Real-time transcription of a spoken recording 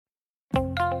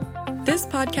This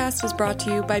podcast is brought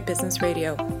to you by Business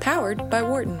Radio, powered by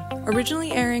Wharton,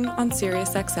 originally airing on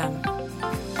SiriusXM.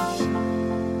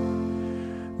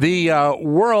 The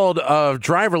world of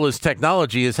driverless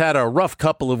technology has had a rough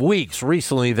couple of weeks.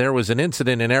 Recently, there was an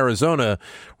incident in Arizona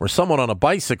where someone on a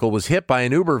bicycle was hit by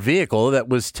an Uber vehicle that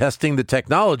was testing the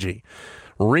technology.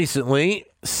 Recently,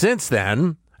 since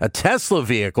then, a Tesla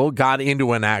vehicle got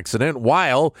into an accident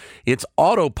while its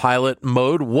autopilot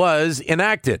mode was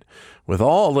enacted. With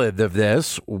all of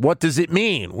this, what does it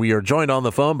mean? We are joined on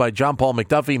the phone by John Paul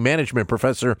MacDuffie, management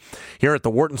professor here at the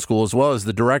Wharton School, as well as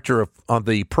the director of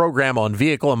the program on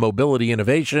vehicle and mobility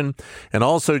innovation. And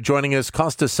also joining us,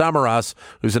 Costa Samaras,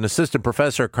 who's an assistant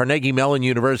professor at Carnegie Mellon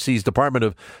University's Department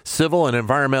of Civil and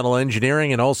Environmental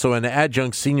Engineering, and also an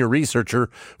adjunct senior researcher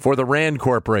for the RAND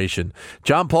Corporation.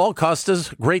 John Paul, Costas,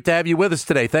 great to have you with us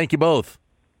today. Thank you both.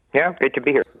 Yeah, great to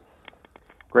be here.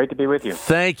 Great to be with you.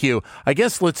 Thank you. I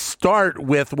guess let's start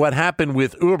with what happened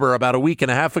with Uber about a week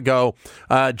and a half ago.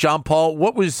 John Paul,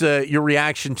 what was your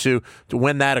reaction to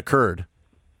when that occurred?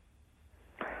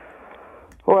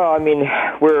 Well, I mean,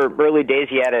 we're early days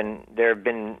yet, and there have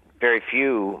been very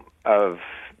few of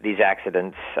these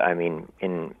accidents. I mean,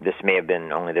 this may have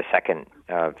been only the second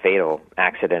fatal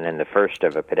accident and the first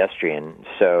of a pedestrian.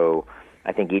 So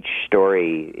I think each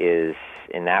story is,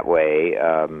 in that way,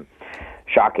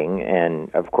 shocking, and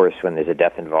of course, when there's a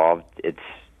death involved, it's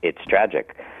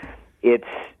tragic. It's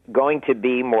going to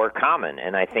be more common,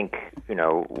 and I think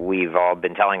we've all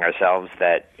been telling ourselves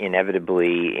that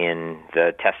inevitably in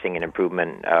the testing and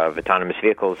improvement of autonomous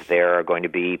vehicles, there are going to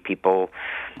be people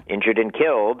injured and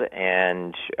killed,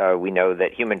 and we know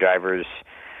that human drivers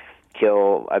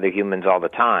kill other humans all the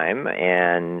time,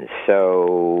 and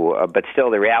so, but still,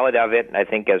 the reality of it, I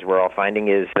think, as we're all finding,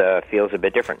 is feels a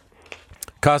bit different.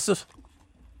 Costas?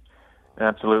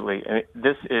 Absolutely.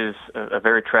 This is a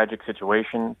very tragic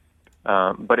situation,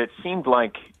 but it seemed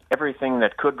like everything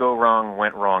that could go wrong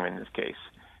went wrong in this case.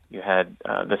 You had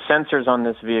the sensors on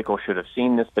this vehicle should have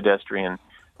seen this pedestrian.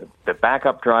 The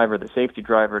backup driver, the safety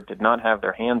driver, did not have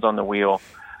their hands on the wheel,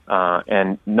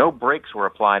 and no brakes were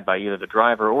applied by either the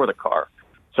driver or the car.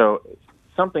 So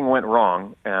something went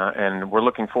wrong, and we're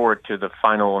looking forward to the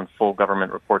final and full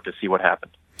government report to see what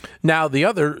happened. Now, the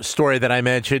other story that I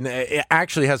mentioned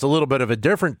actually has a little bit of a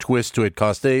different twist to it,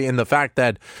 Costa, in the fact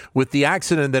that with the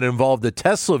accident that involved the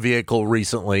Tesla vehicle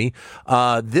recently,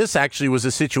 this actually was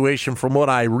a situation, from what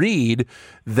I read,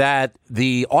 that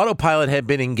the autopilot had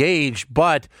been engaged,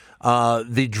 but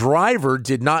the driver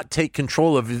did not take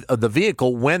control of the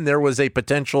vehicle when there was a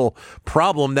potential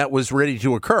problem that was ready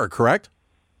to occur, correct?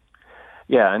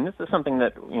 Yeah, and this is something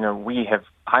that we have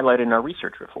highlighted in our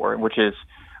research before, which is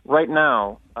right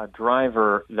now, a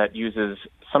driver that uses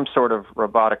some sort of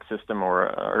robotic system or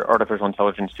artificial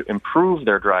intelligence to improve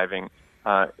their driving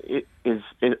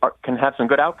can have some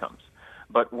good outcomes.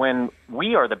 But when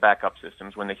we are the backup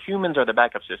systems, when the humans are the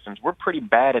backup systems, we're pretty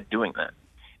bad at doing that.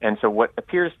 And so what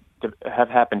appears to have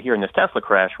happened here in this Tesla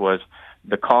crash was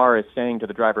the car is saying to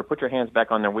the driver, put your hands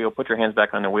back on the wheel, put your hands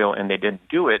back on the wheel, and they didn't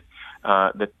do it.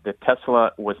 The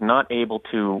Tesla was not able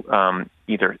to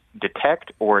either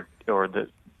detect or the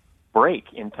brake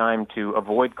in time to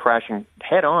avoid crashing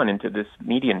head-on into this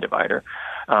median divider.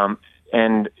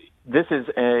 And this is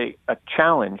a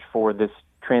challenge for this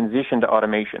transition to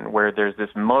automation, where there's this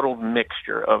muddled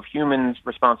mixture of humans'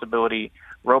 responsibility,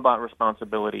 robot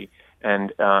responsibility,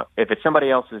 and if it's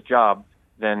somebody else's job,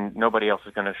 then nobody else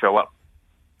is going to show up.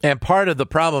 And part of the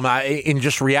problem, in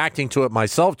just reacting to it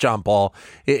myself, John Paul,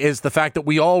 is the fact that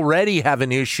we already have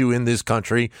an issue in this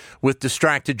country with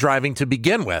distracted driving to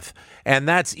begin with. And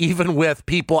that's even with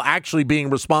people actually being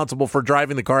responsible for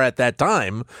driving the car at that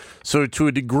time. So to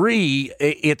a degree,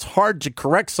 it's hard to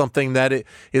correct something that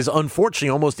is unfortunately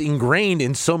almost ingrained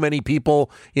in so many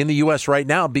people in the U.S. right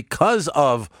now because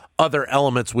of other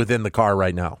elements within the car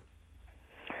right now.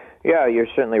 Yeah, you're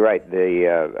certainly right.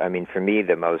 For me,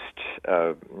 the most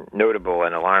notable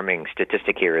and alarming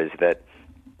statistic here is that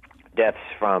deaths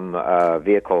from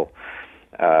vehicle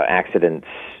accidents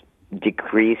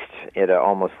decreased at an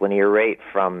almost linear rate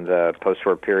from the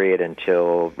post-war period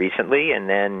until recently, and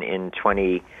then in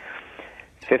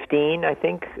 2015, I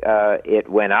think, it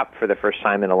went up for the first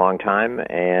time in a long time,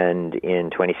 and in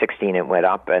 2016 it went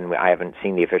up, and I haven't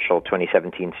seen the official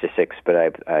 2017 statistics, but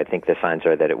I think the signs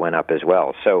are that it went up as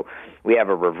well. So we have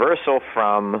a reversal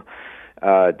from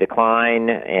decline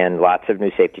and lots of new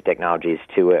safety technologies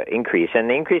to increase, and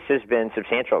the increase has been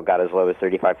substantial. It got as low as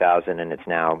 35,000, and it's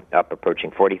now up approaching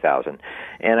 40,000.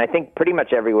 And I think pretty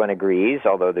much everyone agrees,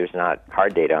 although there's not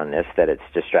hard data on this, that it's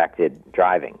distracted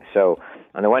driving. So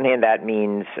on the one hand, that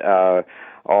means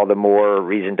all the more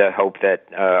reason to hope that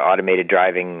automated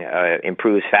driving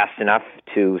improves fast enough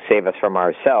to save us from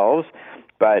ourselves.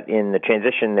 But in the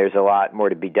transition, there's a lot more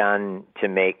to be done to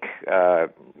make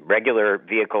regular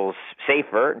vehicles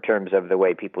safer in terms of the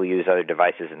way people use other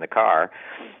devices in the car.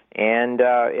 And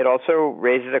it also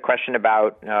raises a question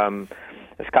about,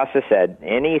 as Costa said,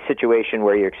 any situation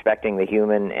where you're expecting the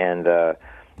human and the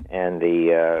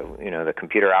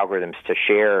computer algorithms to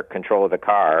share control of the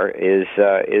car is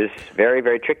very,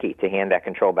 very tricky to hand that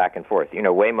control back and forth.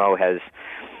 Waymo has,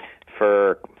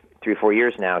 for 3 or 4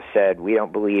 years now, said we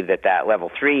don't believe that level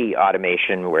 3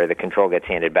 automation where the control gets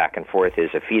handed back and forth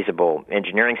is a feasible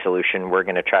engineering solution. We're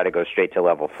going to try to go straight to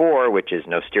level 4, which is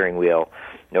no steering wheel,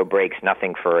 no brakes,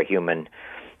 nothing for a human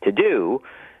to do.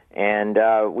 And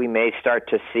we may start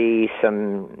to see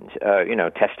some,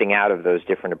 testing out of those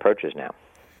different approaches now.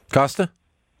 Costa?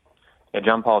 Yeah,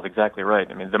 John Paul is exactly right.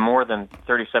 I mean, the more than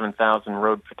 37,000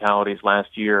 road fatalities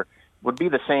last year would be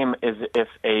the same as if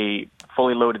a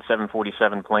fully loaded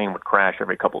 747 plane would crash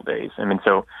every couple of days. I mean,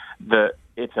 so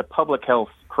it's a public health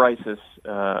crisis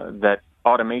that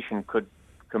automation could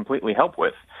completely help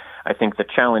with. I think the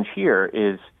challenge here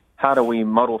is how do we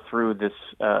muddle through this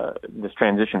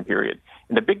transition period?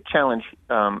 And the big challenge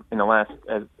in the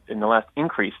last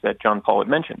increase that John Paul had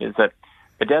mentioned is that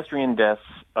pedestrian deaths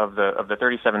of the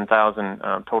 37,000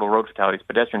 total road fatalities,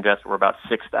 pedestrian deaths were about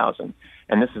 6,000,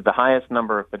 and this is the highest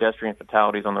number of pedestrian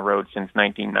fatalities on the road since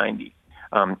 1990.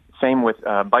 Same with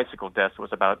bicycle deaths,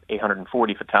 was about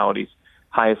 840 fatalities,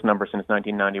 highest number since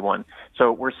 1991.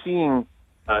 So we're seeing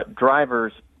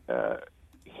drivers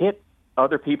hit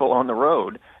other people on the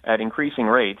road at increasing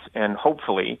rates, and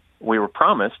hopefully we were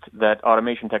promised that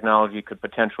automation technology could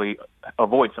potentially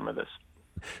avoid some of this.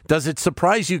 Does it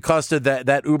surprise you, Costa,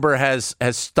 that Uber has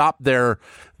stopped their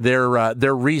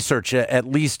research, at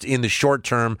least in the short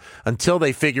term, until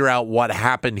they figure out what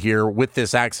happened here with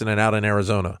this accident out in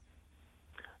Arizona?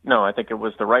 No, I think it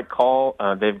was the right call.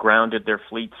 They've grounded their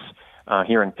fleets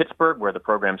here in Pittsburgh, where the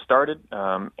program started,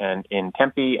 and in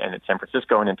Tempe, and in San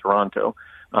Francisco, and in Toronto,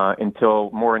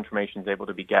 until more information is able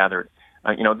to be gathered.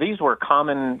 These were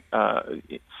common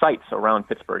sites around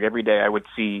Pittsburgh. Every day I would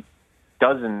see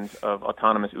dozens of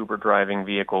autonomous Uber driving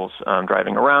vehicles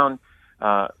driving around.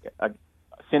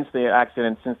 Since the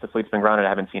accident, since the fleet's been grounded, I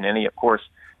haven't seen any. Of course,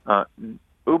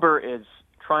 Uber is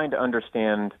trying to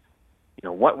understand,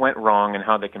 what went wrong and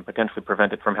how they can potentially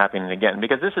prevent it from happening again.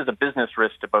 Because this is a business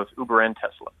risk to both Uber and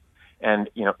Tesla. And,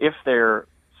 if they're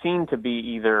seen to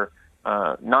be either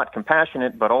not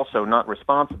compassionate but also not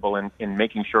responsible in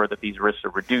making sure that these risks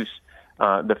are reduced,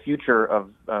 the future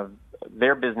of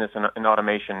their business and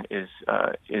automation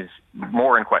is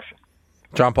more in question.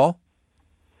 John Paul?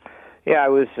 Yeah, I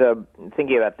was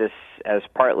thinking about this as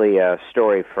partly a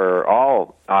story for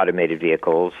all automated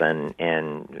vehicles and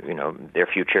their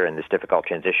future in this difficult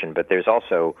transition, but there's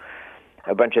also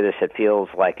a bunch of this that feels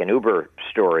like an Uber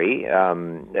story,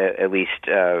 at least,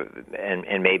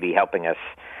 and maybe helping us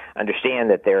understand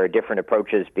that there are different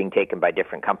approaches being taken by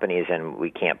different companies, and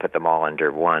we can't put them all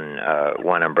under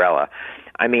one umbrella.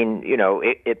 I mean,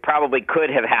 it probably could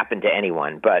have happened to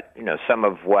anyone, but some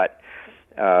of what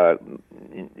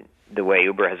the way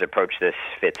Uber has approached this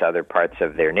fits other parts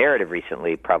of their narrative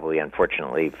recently, probably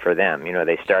unfortunately for them.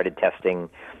 They started testing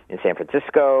in San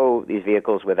Francisco these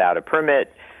vehicles without a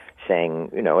permit,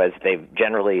 saying, as they've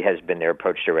generally has been their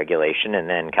approach to regulation, and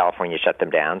then California shut them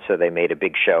down, so they made a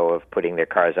big show of putting their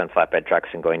cars on flatbed trucks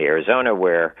and going to Arizona,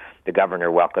 where the governor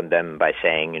welcomed them by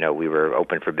saying, we were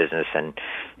open for business and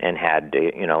had,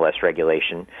 less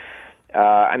regulation.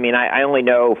 I only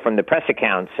know from the press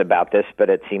accounts about this, but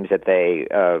it seems that they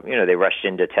rushed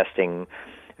into testing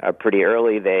pretty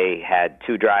early. They had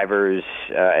 2 drivers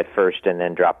at first and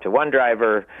then dropped to 1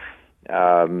 driver.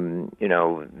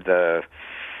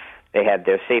 They had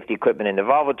their safety equipment in the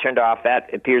Volvo turned off.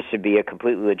 That appears to be a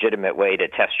completely legitimate way to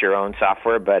test your own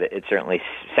software, but it certainly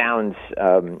sounds,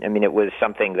 it was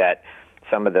something that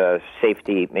some of the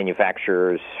safety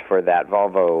manufacturers for that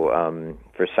Volvo,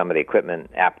 for some of the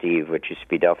equipment, Aptiv, which used to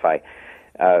be Delphi,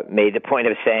 made the point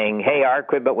of saying, hey, our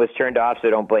equipment was turned off, so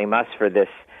don't blame us for this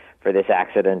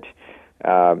accident.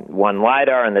 1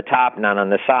 LiDAR on the top, none on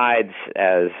the sides,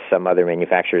 as some other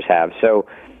manufacturers have. So,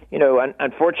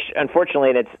 unfortunately,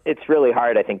 and it's really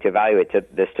hard, I think, to evaluate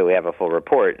this till we have a full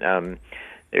report.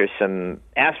 There's some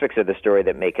aspects of the story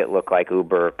that make it look like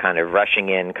Uber kind of rushing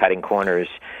in, cutting corners,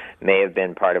 may have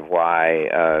been part of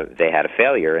why they had a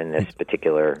failure in this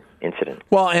particular incident.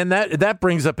 Well, and that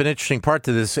brings up an interesting part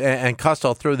to this, and Costa,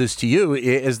 I'll throw this to you,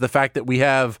 is the fact that we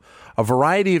have a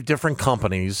variety of different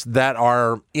companies that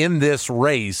are in this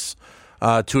race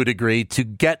to a degree to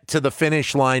get to the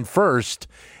finish line first.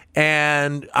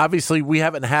 And obviously, we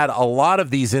haven't had a lot of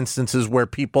these instances where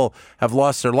people have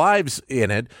lost their lives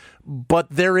in it. But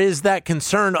there is that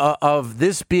concern of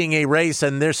this being a race,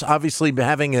 and there's obviously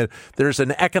there's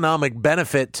an economic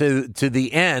benefit to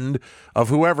the end of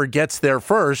whoever gets there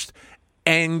first.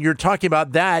 And you're talking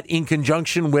about that in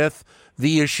conjunction with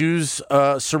the issues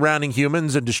surrounding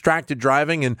humans and distracted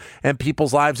driving and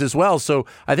people's lives as well. So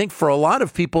I think for a lot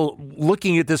of people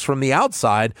looking at this from the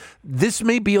outside, this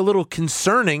may be a little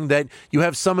concerning that you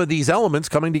have some of these elements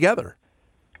coming together.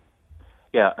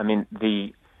 Yeah, I mean,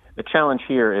 the challenge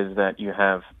here is that you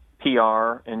have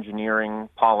PR, engineering,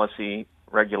 policy,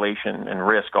 regulation, and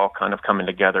risk all kind of coming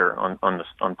together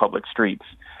on public streets.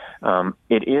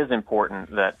 It is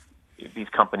important that these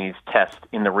companies test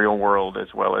in the real world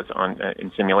as well as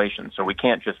in simulation. So we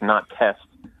can't just not test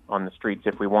on the streets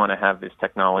if we want to have this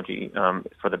technology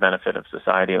for the benefit of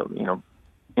society,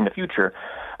 in the future.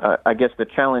 I guess the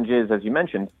challenge is, as you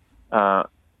mentioned,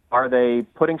 are they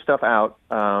putting stuff out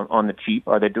on the cheap?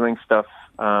 Are they doing stuff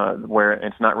where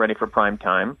it's not ready for prime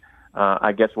time?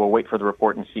 I guess we'll wait for the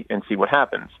report and see what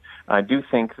happens. I do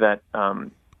think that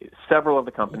several of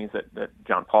the companies that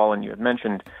John Paul and you have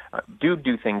mentioned do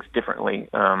things differently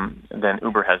than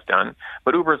Uber has done.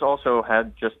 But Uber has also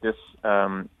had just this,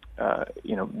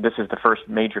 this is the first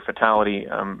major fatality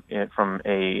from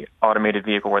a automated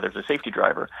vehicle where there's a safety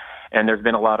driver. And there's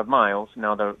been a lot of miles.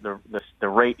 Now the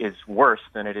rate is worse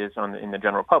than it is in the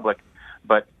general public,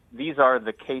 but these are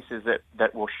the cases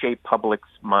that will shape the public's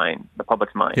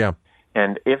mind. Yeah.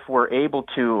 And if we're able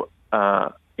to,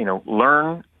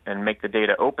 learn and make the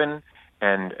data open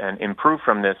and improve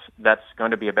from this, that's going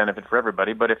to be a benefit for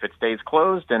everybody. But if it stays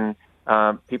closed and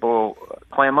people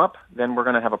clam up, then we're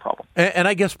going to have a problem. And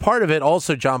I guess part of it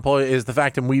also, John Paul, is the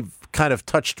fact, and we've kind of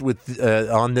touched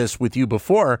on this with you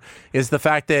before, is the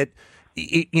fact that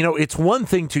it's one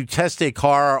thing to test a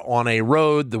car on a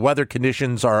road. The weather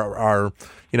conditions are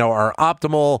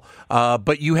optimal,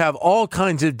 but you have all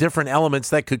kinds of different elements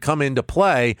that could come into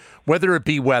play, whether it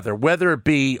be weather, whether it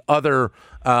be other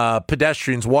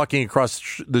pedestrians walking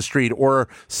across the street or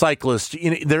cyclists.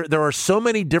 There are so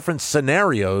many different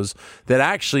scenarios that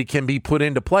actually can be put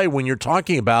into play when you're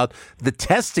talking about the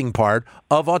testing part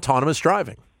of autonomous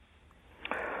driving.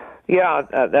 Yeah,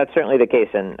 that's certainly the case,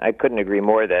 and I couldn't agree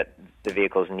more that the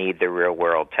vehicles need the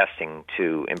real-world testing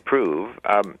to improve.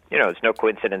 It's no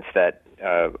coincidence that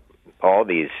all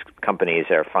these companies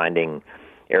are finding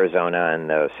Arizona and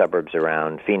the suburbs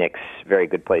around Phoenix very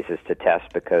good places to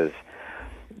test because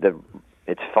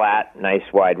it's flat, nice,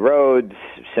 wide roads,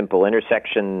 simple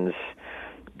intersections,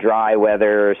 dry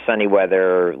weather, sunny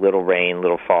weather, little rain,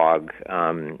 little fog.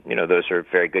 Those are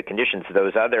very good conditions.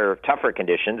 Those other tougher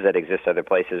conditions that exist other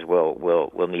places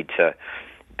will need to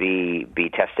be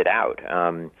tested out.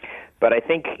 But I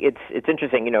think it's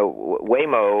interesting.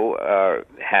 Waymo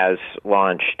has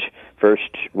launched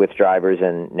first with drivers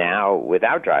and now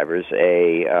without drivers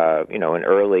an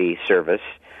early service,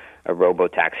 a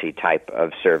robo-taxi type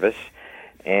of service.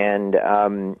 And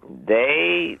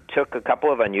they took a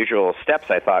couple of unusual steps,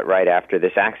 I thought, right after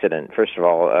this accident. First of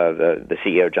all, the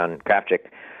CEO, John Krafchick,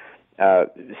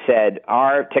 said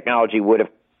our technology would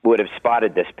have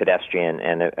spotted this pedestrian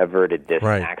and averted this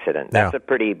accident. That's a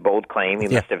pretty bold claim. He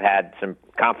must have had some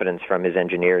confidence from his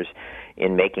engineers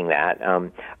in making that.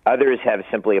 Others have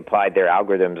simply applied their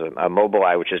algorithms.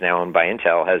 Mobileye, which is now owned by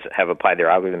Intel, have applied their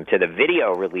algorithm to the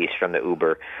video release from the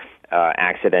Uber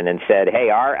accident and said, hey,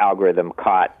 our algorithm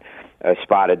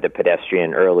spotted the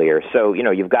pedestrian earlier. So,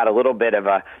 you've got a little bit of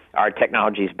our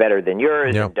technology's better than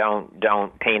yours, and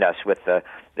don't paint us with the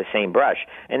same brush.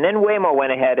 And then Waymo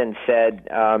went ahead and said,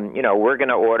 we're going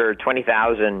to order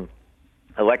 20,000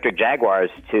 electric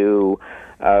Jaguars to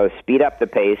speed up the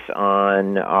pace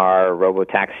on our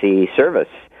robotaxi service.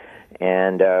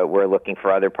 And we're looking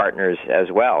for other partners as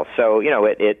well. So,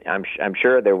 I'm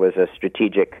sure there was a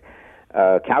strategic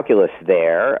calculus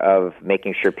there of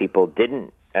making sure people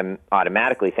didn't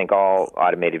automatically think all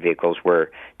automated vehicles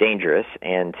were dangerous,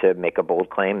 and to make a bold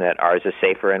claim that ours is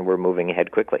safer and we're moving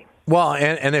ahead quickly. Well,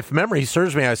 and if memory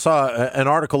serves me, I saw an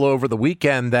article over the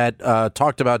weekend that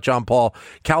talked about, John Paul,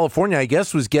 California, I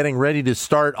guess, was getting ready to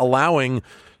start allowing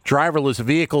driverless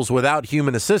vehicles without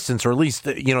human assistance, or at least,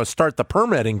 start the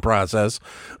permitting process.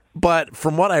 But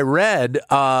from what I read,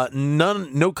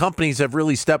 no companies have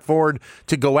really stepped forward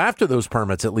to go after those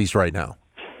permits, at least right now.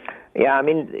 Yeah, I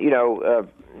mean,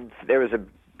 there was a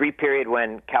brief period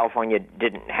when California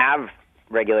didn't have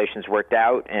regulations worked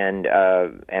out, and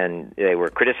they were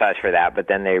criticized for that. But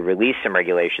then they released some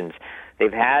regulations.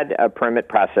 they've had a permit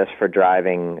process for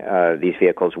driving these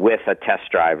vehicles with a test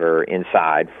driver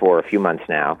inside for a few months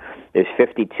now. There's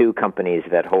 52 companies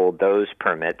that hold those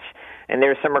permits, and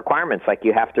there's some requirements, like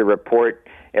you have to report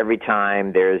every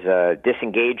time there's a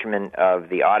disengagement of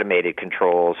the automated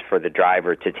controls for the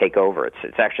driver to take over.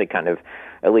 It's actually kind of,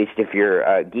 at least if you're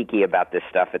geeky about this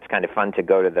stuff, it's kind of fun to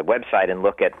go to the website and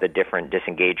look at the different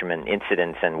disengagement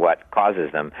incidents and what causes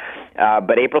them.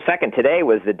 But April 2nd, today,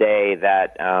 was the day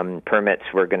that permits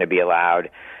were going to be allowed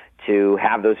to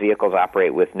have those vehicles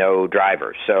operate with no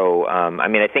driver. So,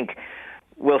 I think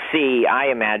we'll see. I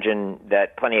imagine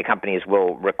that plenty of companies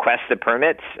will request the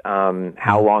permits.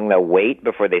 How long they'll wait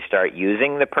before they start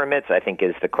using the permits, I think,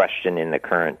 is the question in the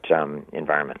current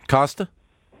environment. Costa?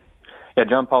 Yeah,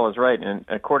 John Paul is right. And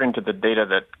according to the data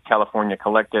that California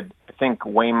collected, I think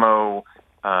Waymo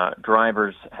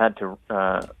drivers had to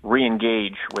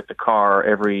re-engage with the car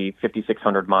every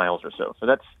 5,600 miles or so. So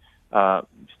that's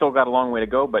still got a long way to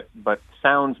go, but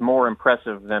sounds more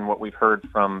impressive than what we've heard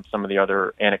from some of the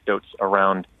other anecdotes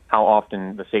around how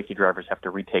often the safety drivers have to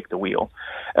retake the wheel.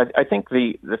 I think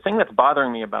the thing that's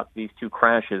bothering me about these two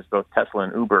crashes, both Tesla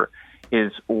and Uber,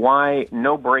 is why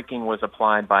no braking was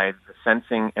applied by the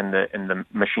sensing and the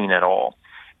machine at all.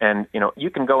 And, you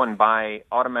can go and buy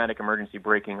automatic emergency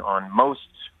braking on most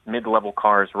mid-level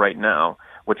cars right now,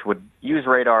 which would use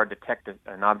radar, detect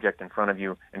an object in front of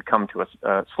you, and come to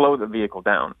slow the vehicle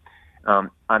down.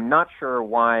 I'm not sure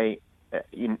why,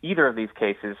 in either of these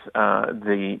cases,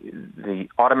 the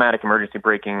automatic emergency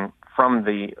braking from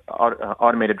the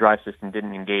automated drive system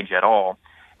didn't engage at all.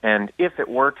 And if it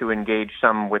were to engage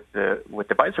some with the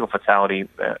bicycle fatality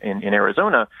in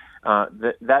Arizona,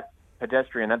 that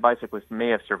pedestrian, that bicyclist may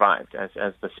have survived. As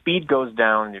the speed goes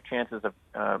down, your chances of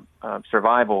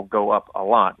survival go up a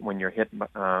lot when you're hit as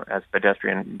a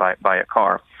pedestrian by a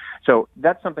car. So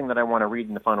that's something that I want to read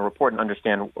in the final report and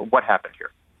understand what happened here.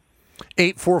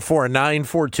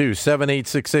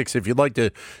 844-942-7866. If you'd like to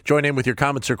join in with your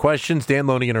comments or questions, Dan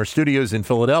Loney in our studios in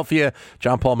Philadelphia,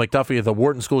 John Paul MacDuffie of the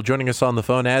Wharton School joining us on the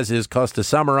phone, as is Costa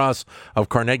Samaras of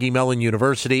Carnegie Mellon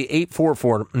University.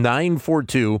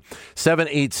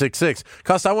 844-942-7866.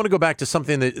 Costa, I want to go back to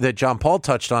something that John Paul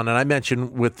touched on, and I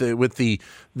mentioned with the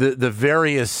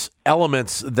various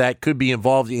elements that could be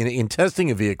involved in testing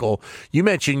a vehicle. You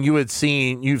mentioned you've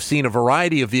seen a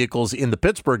variety of vehicles in the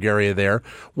Pittsburgh area there.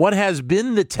 What has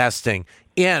been the testing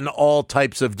in all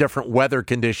types of different weather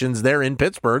conditions there in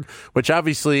Pittsburgh, which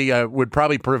obviously would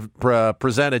probably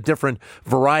present a different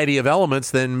variety of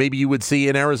elements than maybe you would see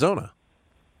in Arizona?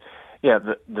 Yeah,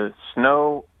 the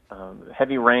snow,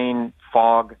 heavy rain,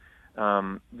 fog,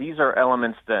 these are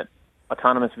elements that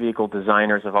autonomous vehicle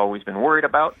designers have always been worried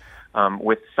about.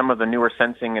 With some of the newer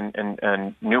sensing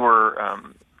and newer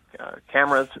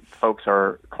cameras, folks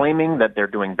are claiming that they're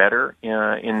doing better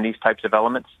in these types of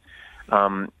elements.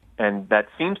 And that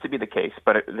seems to be the case.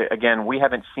 But again, we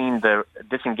haven't seen the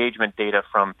disengagement data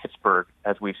from Pittsburgh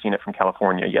as we've seen it from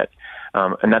California yet.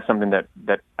 And that's something that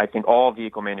I think all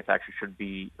vehicle manufacturers should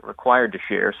be required to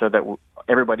share so that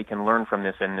everybody can learn from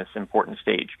this in this important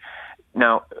stage.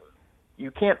 Now, you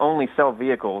can't only sell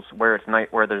vehicles where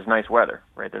there's nice weather,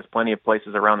 right? There's plenty of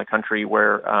places around the country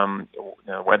where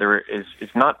weather is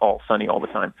not all sunny all the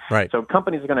time. Right. So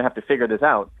companies are going to have to figure this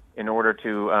out in order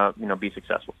to be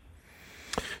successful.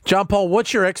 John Paul,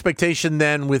 what's your expectation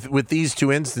then with these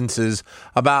two instances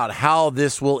about how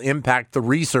this will impact the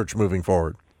research moving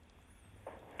forward?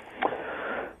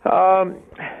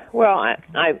 Well,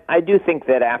 I do think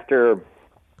that after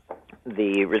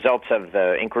the results of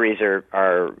the inquiries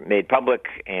are made public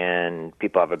and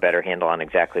people have a better handle on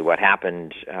exactly what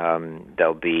happened,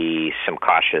 there'll be some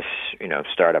cautious,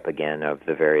 startup again of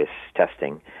the various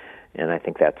testing, and I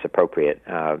think that's appropriate.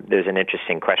 There's an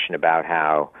interesting question about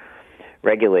how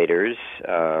regulators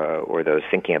or those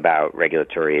thinking about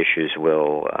regulatory issues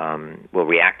will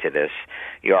react to this.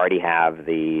 You already have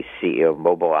the CEO of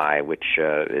Mobileye, which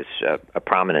is a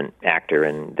prominent actor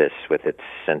in this with its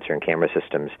sensor and camera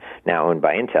systems, now owned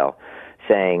by Intel,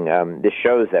 saying this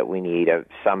shows that we need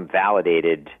some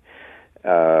validation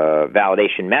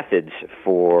methods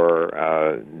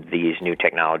for these new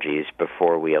technologies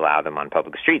before we allow them on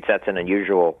public streets. That's an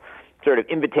unusual sort of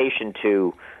invitation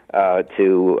to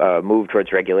move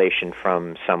towards regulation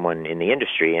from someone in the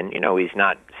industry. And, he's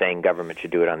not saying government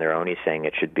should do it on their own. He's saying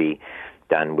it should be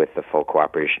done with the full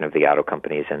cooperation of the auto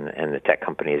companies and the tech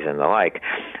companies and the like.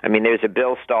 I mean, there's a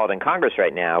bill stalled in Congress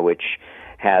right now which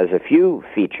has a few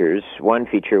features. One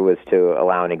feature was to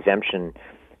allow an exemption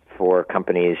for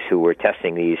companies who were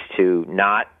testing these to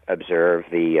not observe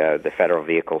the federal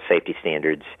vehicle safety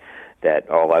standards that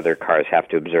all other cars have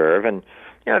to observe. And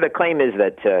the claim is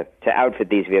that to outfit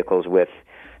these vehicles with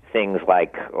things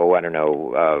like,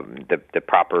 the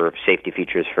proper safety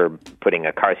features for putting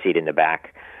a car seat in the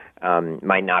back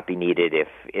might not be needed if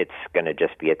it's going to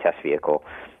just be a test vehicle.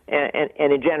 And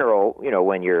in general,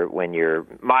 when you're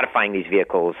modifying these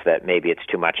vehicles, that maybe it's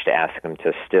too much to ask them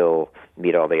to still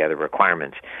meet all the other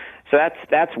requirements. So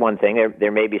that's one thing.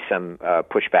 There may be some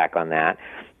pushback on that.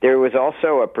 There was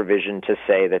also a provision to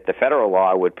say that the federal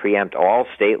law would preempt all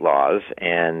state laws,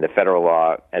 and the federal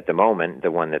law at the moment,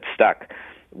 the one that's stuck,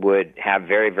 would have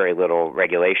very, very little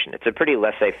regulation. It's a pretty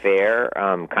laissez-faire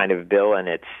kind of bill, and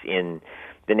it's in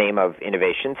the name of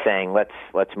innovation, saying let's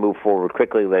move forward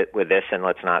quickly with this, and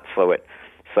let's not slow it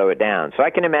down. So I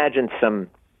can imagine some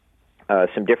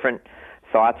different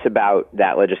thoughts about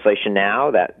that legislation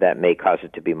now that may cause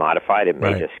it to be modified. It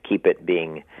may just keep it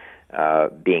being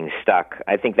stuck.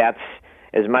 I think that's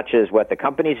as much as what the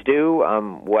companies do.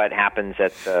 What happens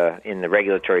in the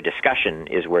regulatory discussion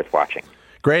is worth watching.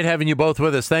 Great having you both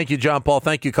with us. Thank you, John Paul.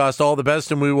 Thank you, Costa. All the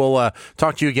best, and we will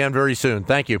talk to you again very soon.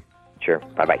 Thank you. Sure.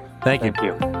 Bye-bye. Thank you.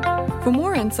 For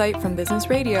more insight from Business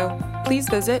Radio, please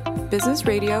visit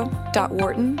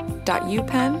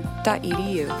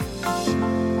businessradio.wharton.upenn.edu.